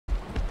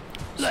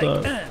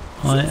So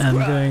I am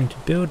going to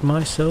build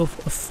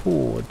myself a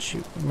forge.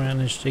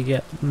 Managed to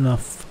get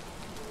enough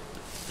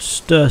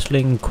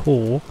Sturtling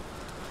core,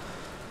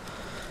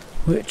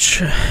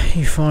 which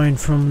you find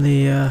from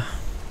the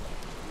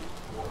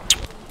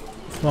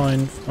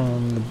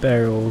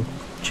burial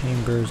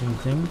chambers and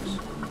things.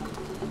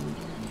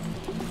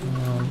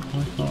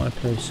 Why can't I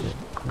place it?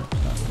 What's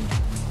that?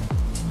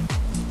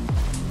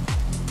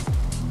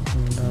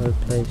 Another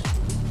place.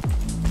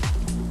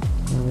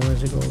 Well,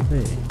 where's it got to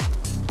be?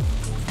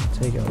 I'll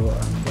take it a lot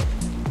of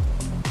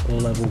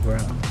level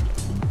ground.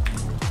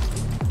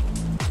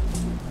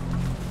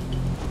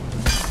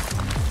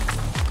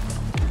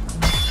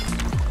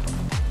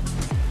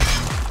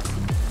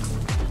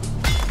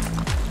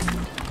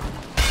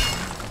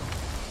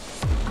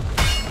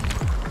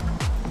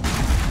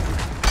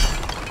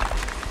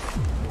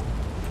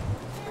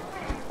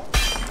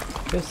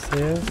 Just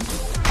there.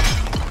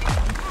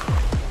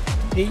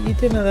 Eat your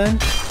dinner then.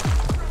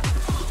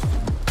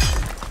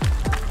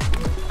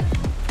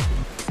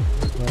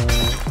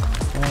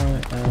 I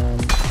am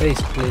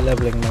basically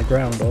levelling my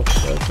ground off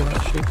so I can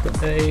actually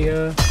put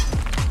a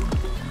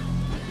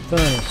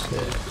furnace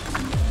here.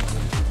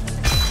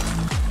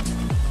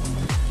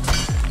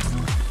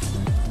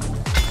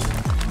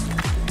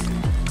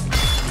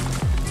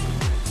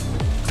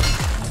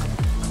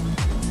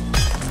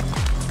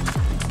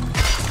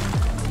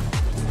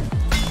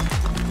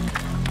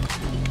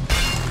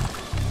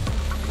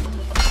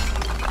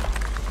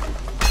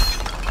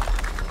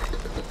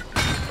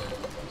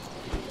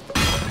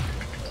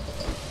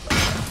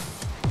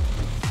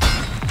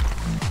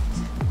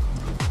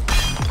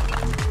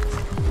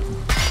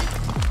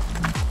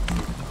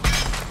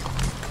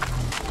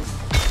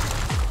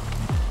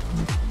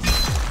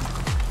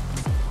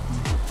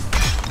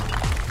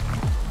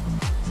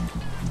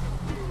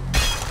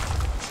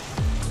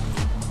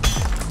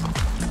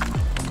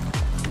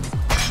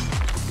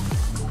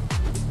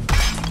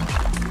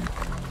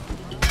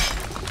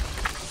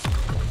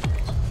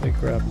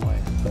 Grab my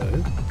bow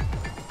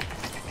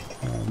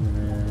and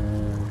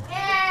then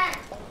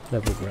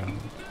level ground.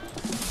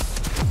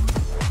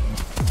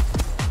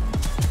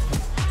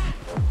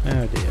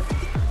 Oh dear.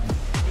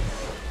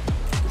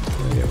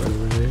 Let me get rid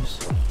of this.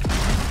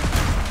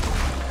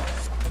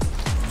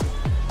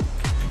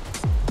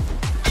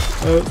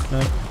 Oh no,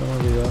 don't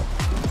want to do that.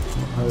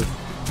 Not hope.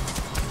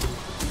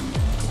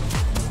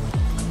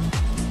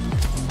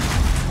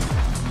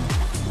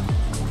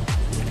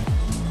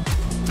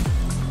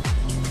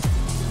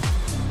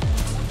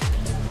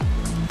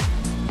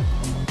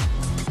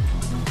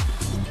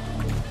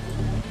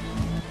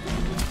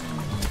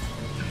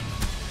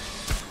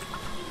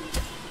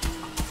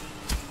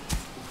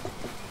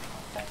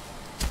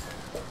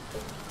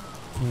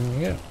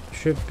 Yeah,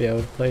 should be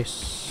able to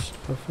place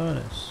a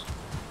furnace.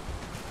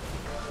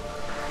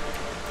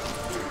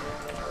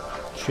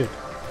 Should.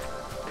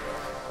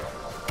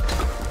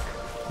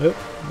 Oh,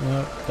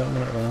 no, don't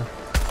want it there.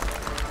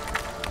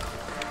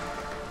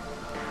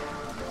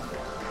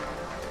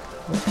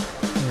 Oh,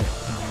 yeah.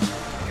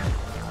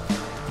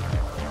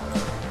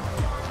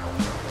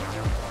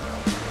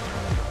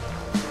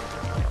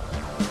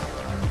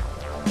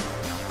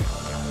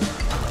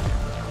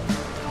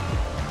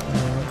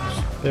 Let's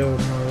build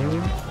more.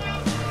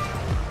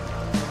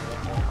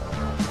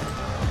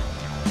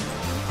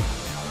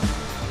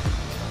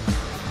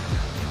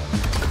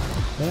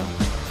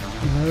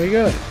 There we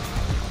go.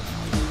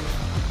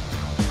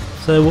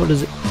 So what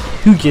does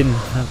Hugin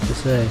have to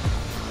say?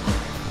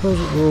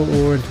 Deposit raw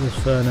ore into this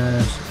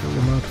furnace, it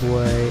will melt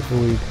away,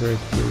 all you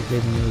correctly,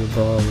 leaving you the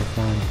bar will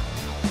find.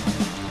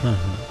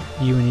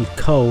 You will need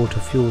coal to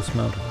fuel the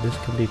smelter. This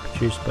can be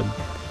produced by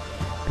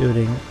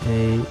building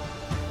a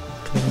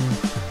ton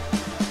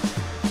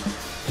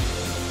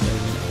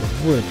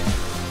of wood.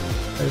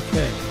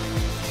 Okay.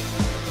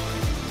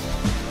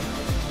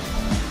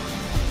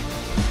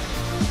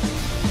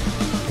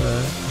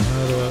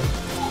 How do I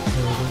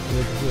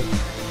build wood?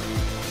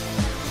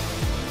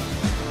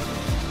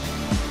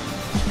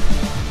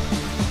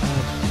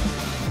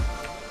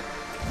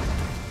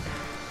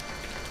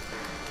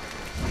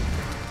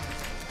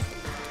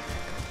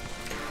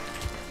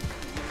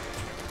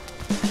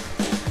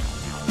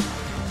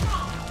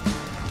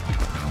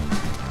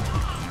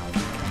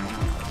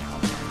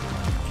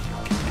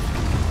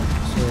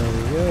 So there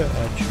we go,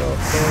 add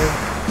charcoal.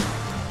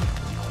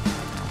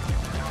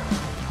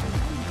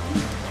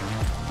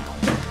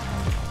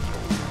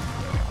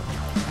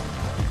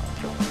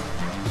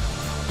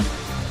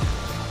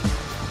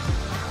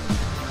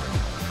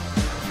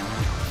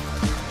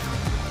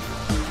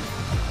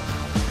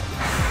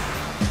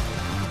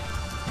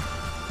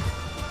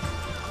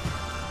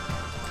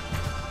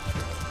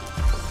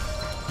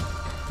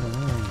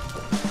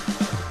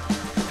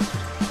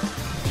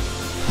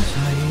 That's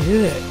how you do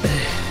it.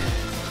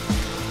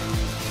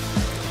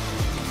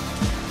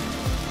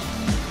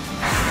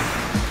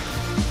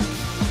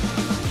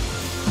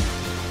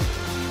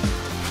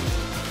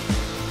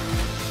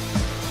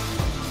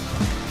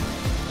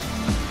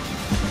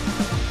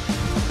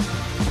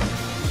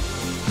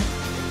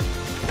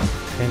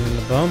 In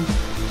the bum.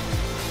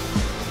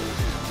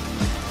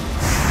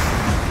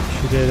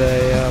 did a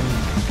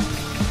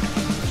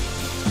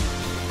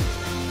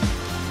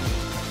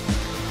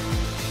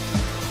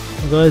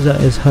well guys, that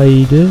is how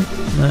you do it.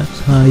 That's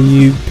how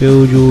you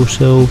build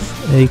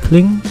yourself a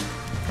cling,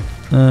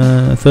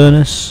 a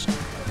furnace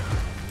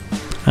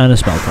and a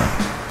smelter.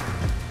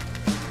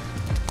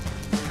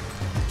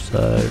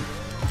 So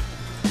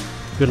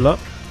good luck.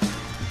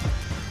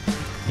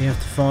 You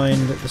have to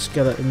find the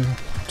skeleton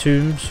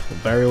tombs or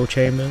burial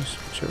chambers,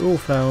 which are all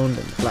found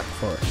in the Black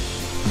Forest.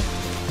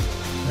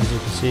 As you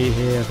can see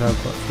here, I've had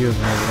quite a few of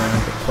them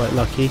around, but quite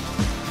lucky.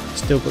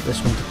 Still got this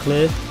one to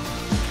clear,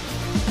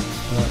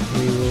 but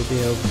we will be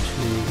able to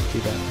do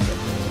that a bit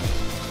more.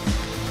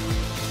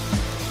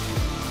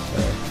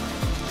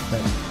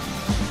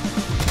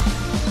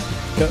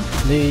 Cut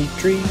the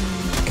tree,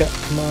 cut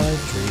my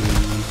tree,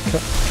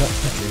 cut my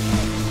tree,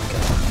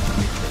 cut my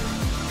tree.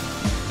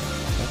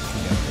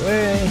 Cut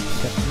away,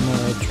 cut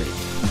my tree.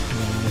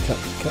 Cut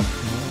my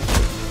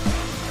tree.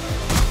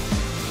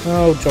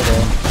 Oh, jog on.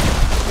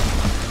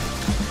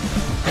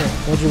 Oh,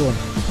 what do you want?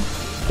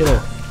 Get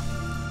off.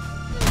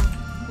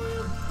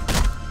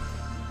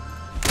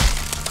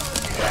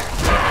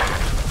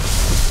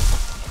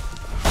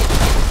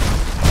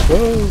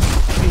 Whoa!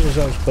 Jesus, I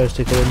was supposed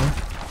to kill him.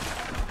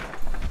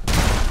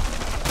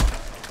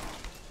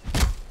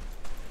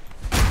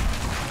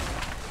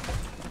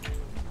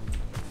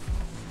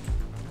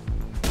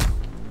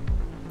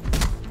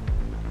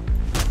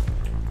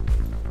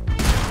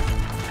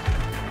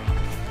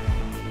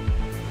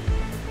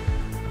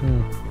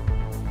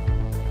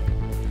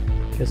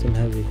 Guess I'm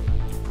heavy.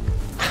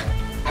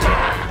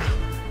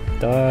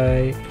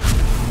 Die.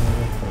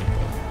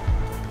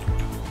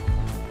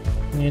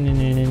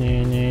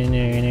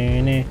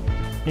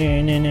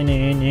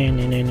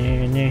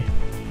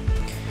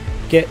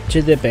 Get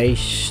to the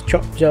base,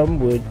 chop some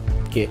wood.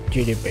 Get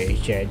to the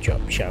base and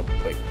chop some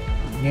wood.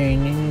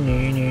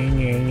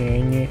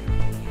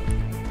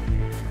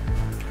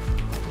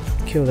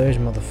 Kill those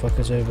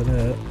motherfuckers over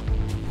there.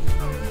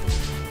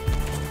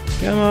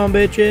 Come on,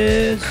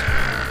 bitches!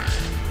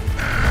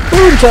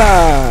 Boom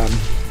time!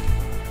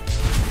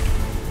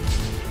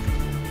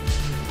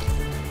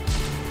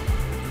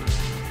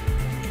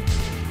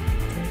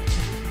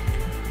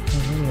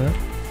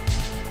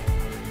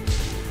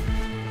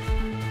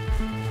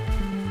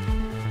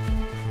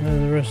 Where are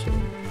the rest of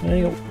them? I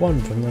only got one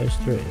from those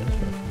three, that's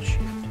fucking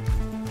shit.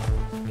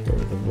 Get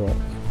rid of the rock.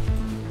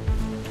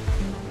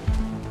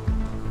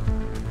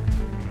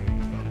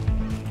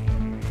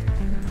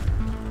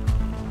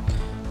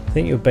 I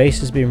think your base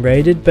has been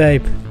raided,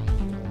 babe.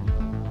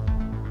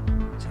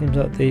 Seems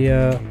like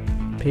the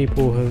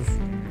people have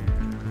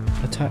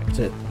attacked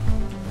it.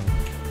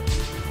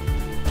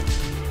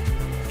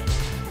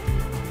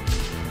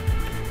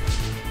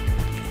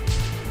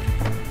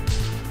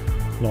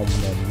 Nom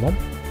nom nom.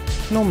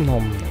 Nom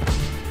nom nom.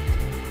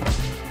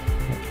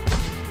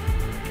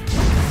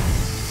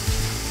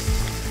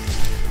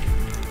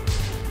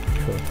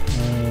 Cool.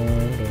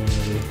 What do I want to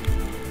do?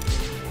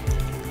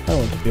 I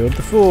want to build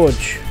the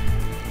forge.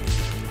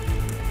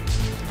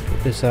 Put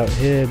this out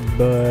here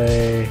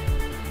by...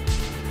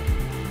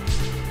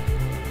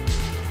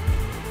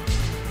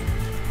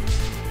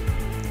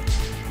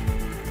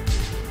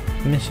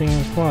 Missing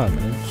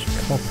requirements: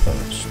 copper,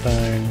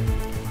 stone.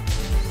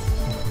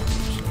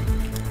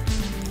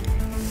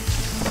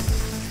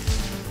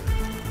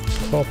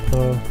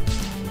 Copper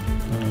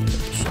and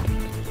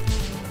stone.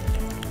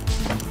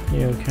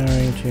 You're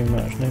carrying too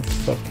much, no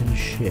fucking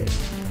shit.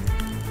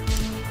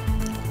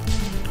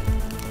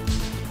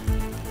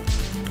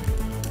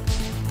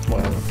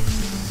 Whatever.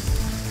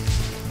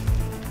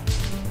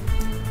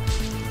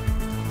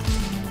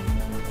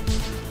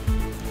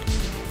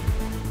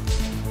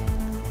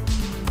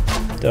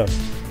 Done.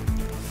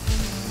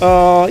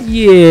 Oh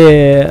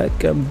yeah, I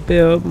can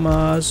build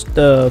my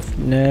stuff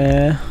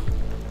now.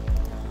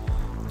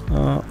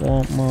 I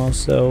want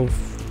myself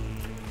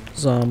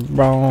some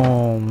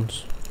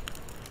bronze.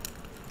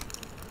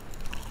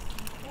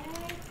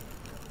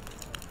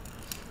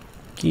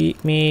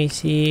 Get me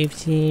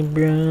 15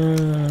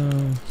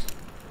 bronze.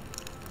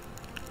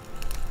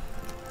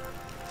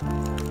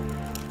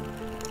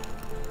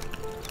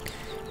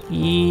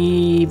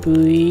 Yeah,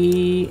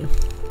 boy.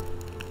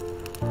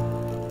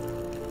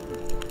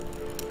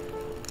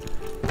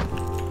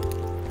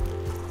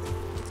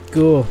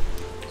 Cool.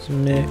 Let's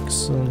make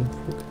some.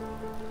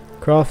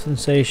 Crafting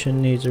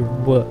station needs a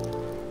what?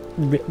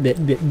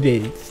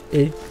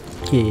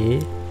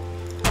 Okay.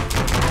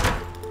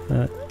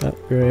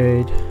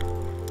 Upgrade.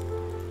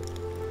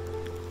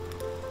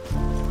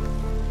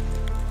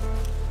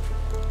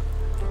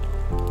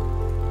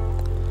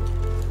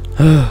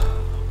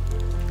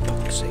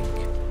 Fuck's sake.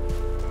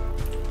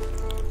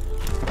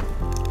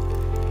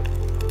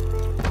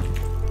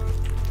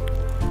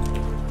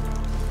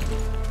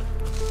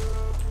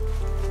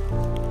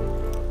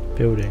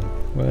 Building.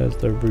 Where's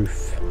the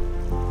roof?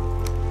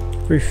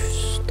 Roof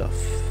stuff.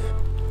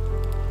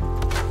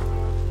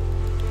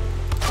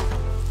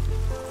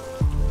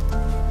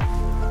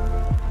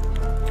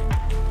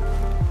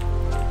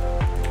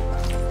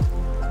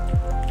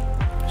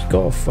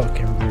 got a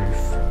fucking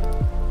roof.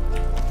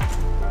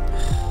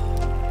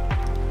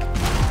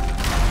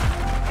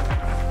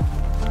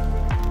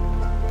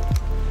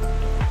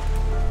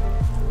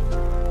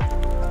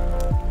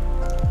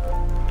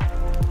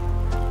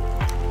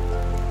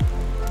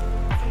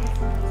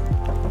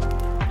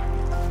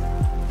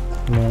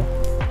 No.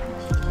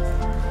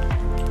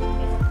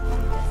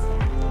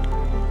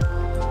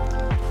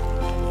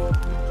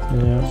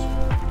 Yeah.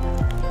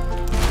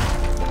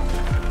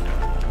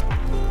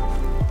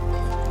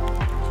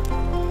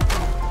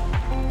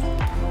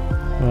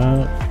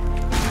 Well.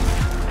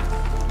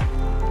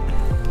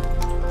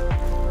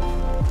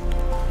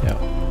 Yeah.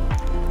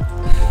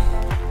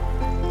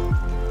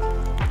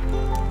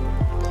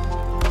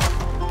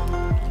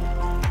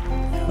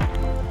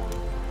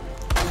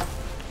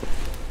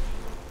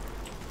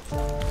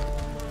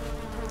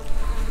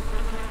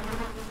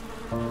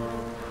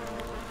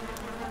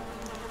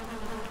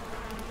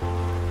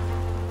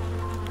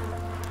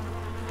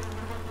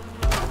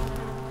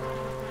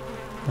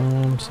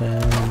 I'm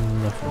saying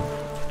nothing.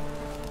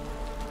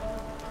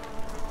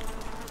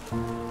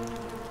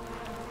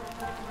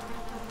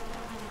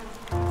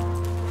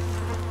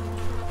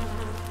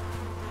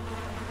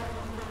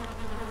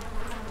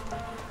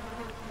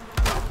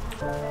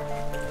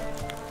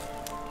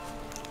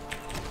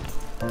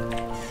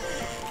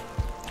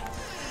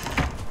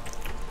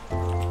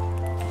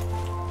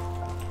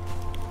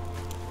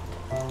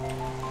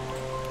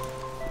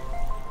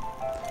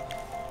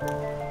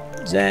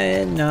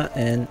 Say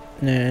nothing.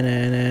 Nah,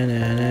 nah, nah, nah,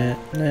 nah,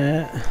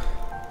 nah.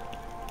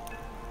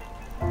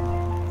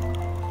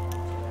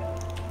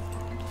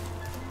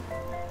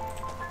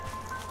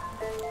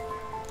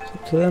 It's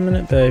up to them,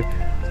 innit, babe?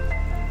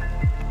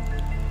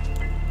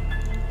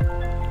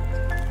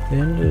 At the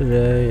end of the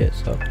day,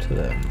 it's up to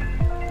them.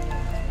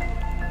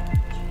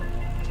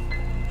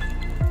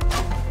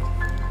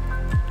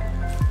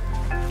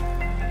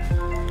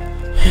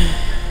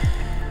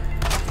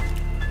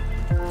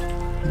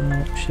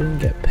 Oh, she didn't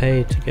get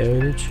paid to go,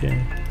 did she?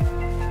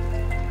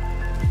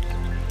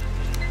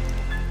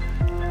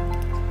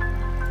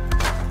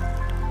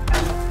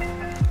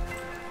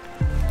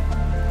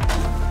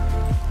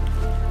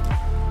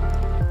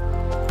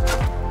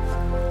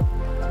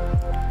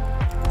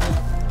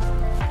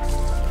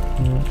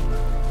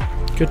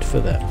 Good for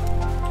them.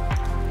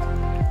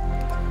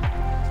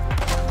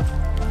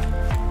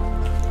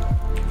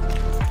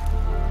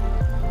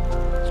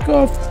 It's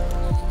got a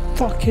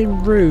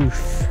fucking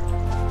roof.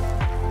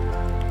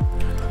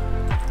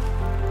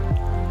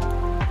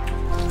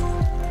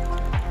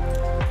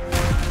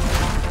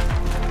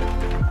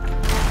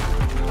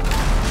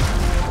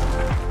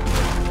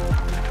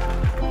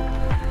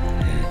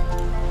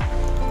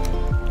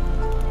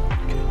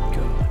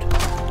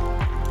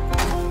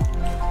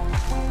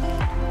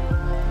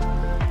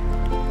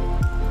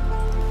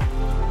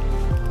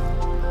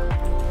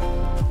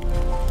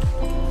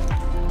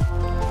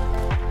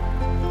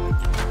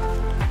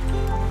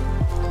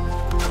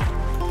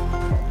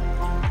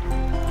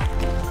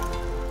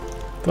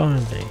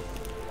 Finally,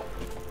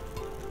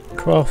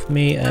 craft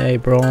me a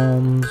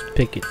bronze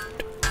picket.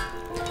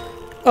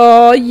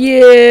 Oh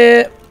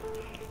yeah,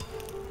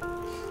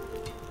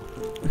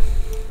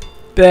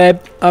 babe,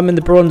 I'm in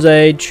the Bronze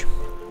Age.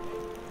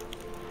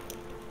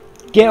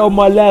 Get on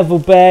my level,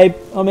 babe.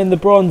 I'm in the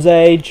Bronze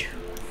Age.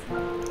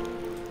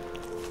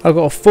 I've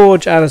got a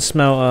forge and a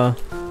smelter.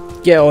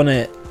 Get on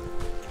it.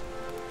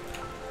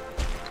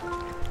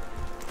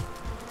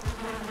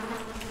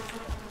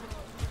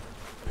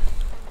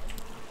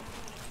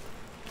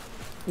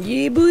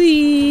 Yeah,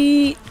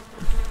 boy.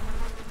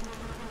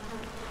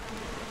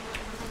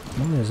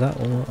 Why is that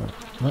one?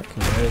 That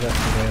can go, that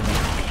can go, that.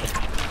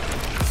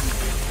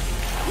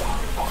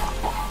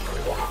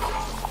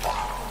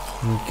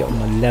 Let me get on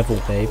my level,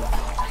 babe.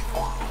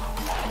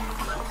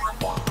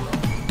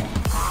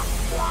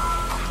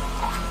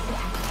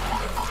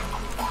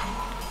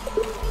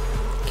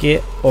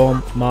 Get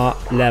on my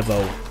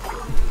level.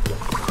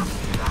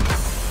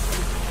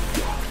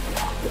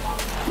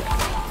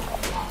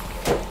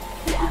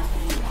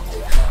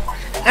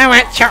 I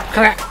want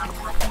chocolate.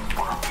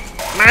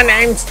 My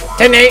name's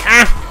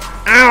Tanita.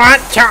 I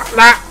want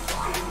chocolate.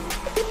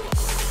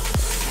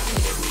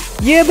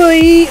 Yeah,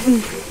 boy.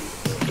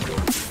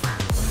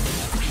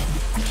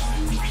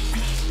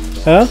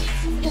 Huh?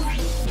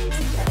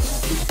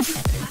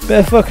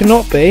 Better fucking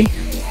not be.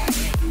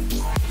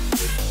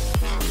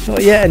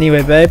 Not yet,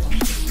 anyway, babe.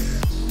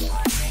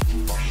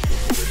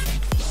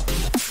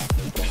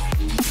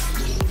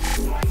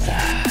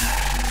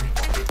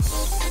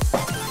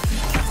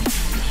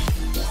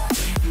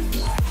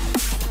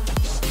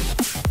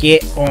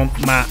 Get on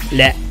my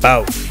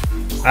level.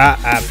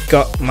 I've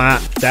got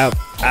myself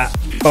a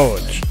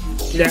forge.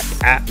 Look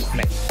at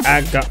me.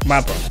 I got my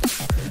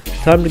bronze.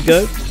 Time to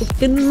go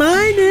fucking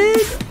mining.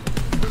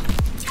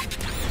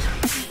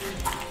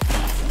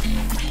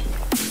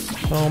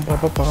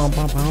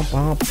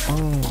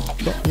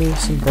 Got me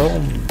some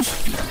bronze.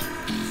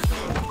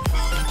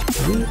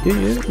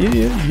 Yeah.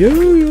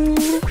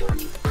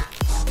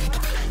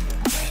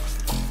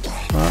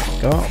 I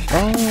got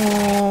bronze.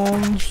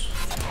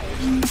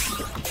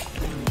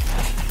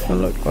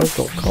 I've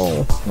got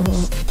coal.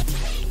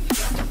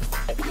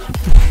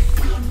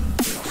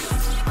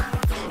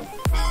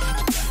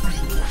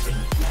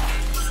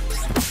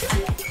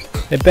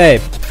 Hey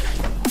babe,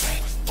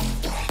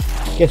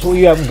 guess what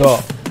you haven't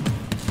got?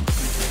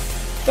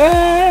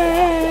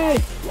 Hey!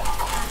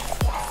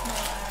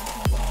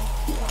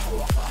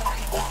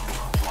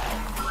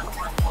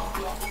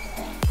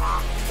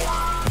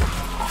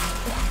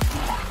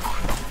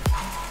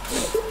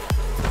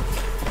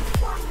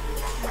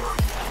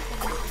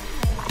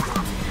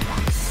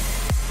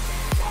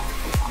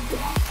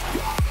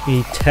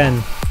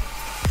 E10.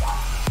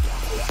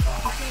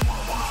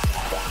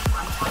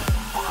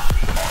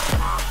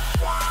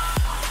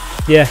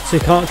 Yeah, so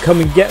you can't come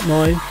and get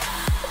mine.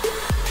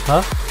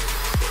 Huh?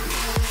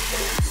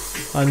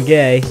 I'm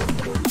gay.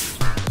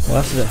 Well,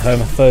 that's a bit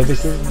homophobic,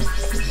 isn't it?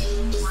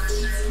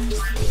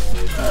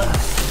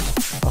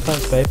 Oh,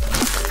 thanks, babe.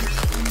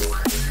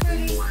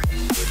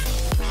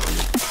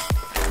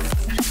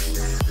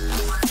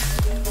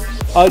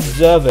 I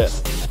deserve it.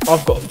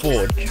 I've got a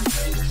forge.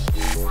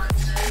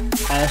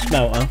 And a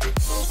smelter.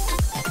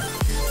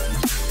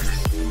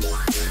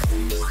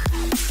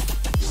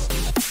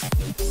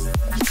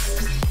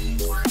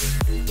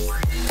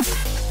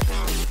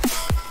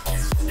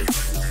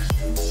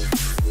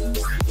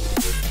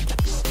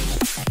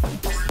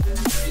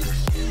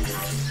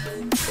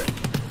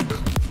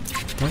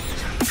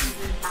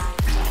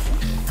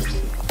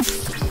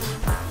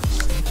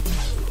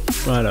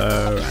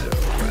 Righto.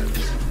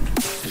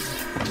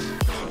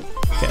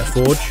 Get a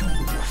forge.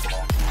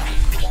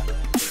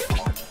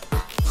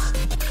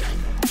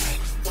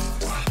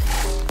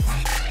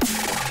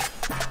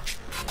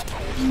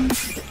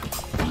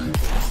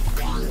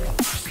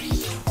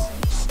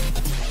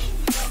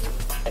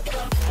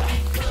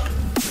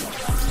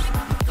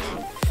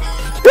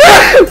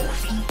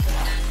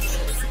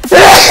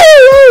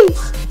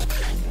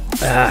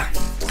 Ah.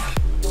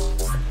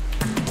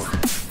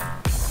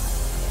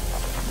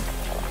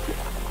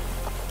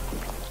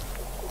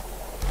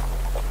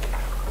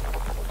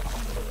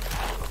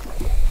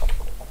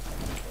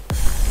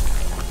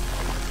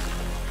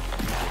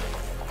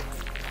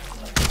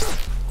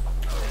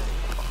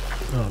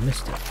 Oh, I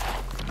missed it.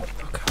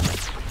 Okay.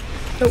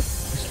 Oh,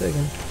 missed it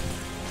again.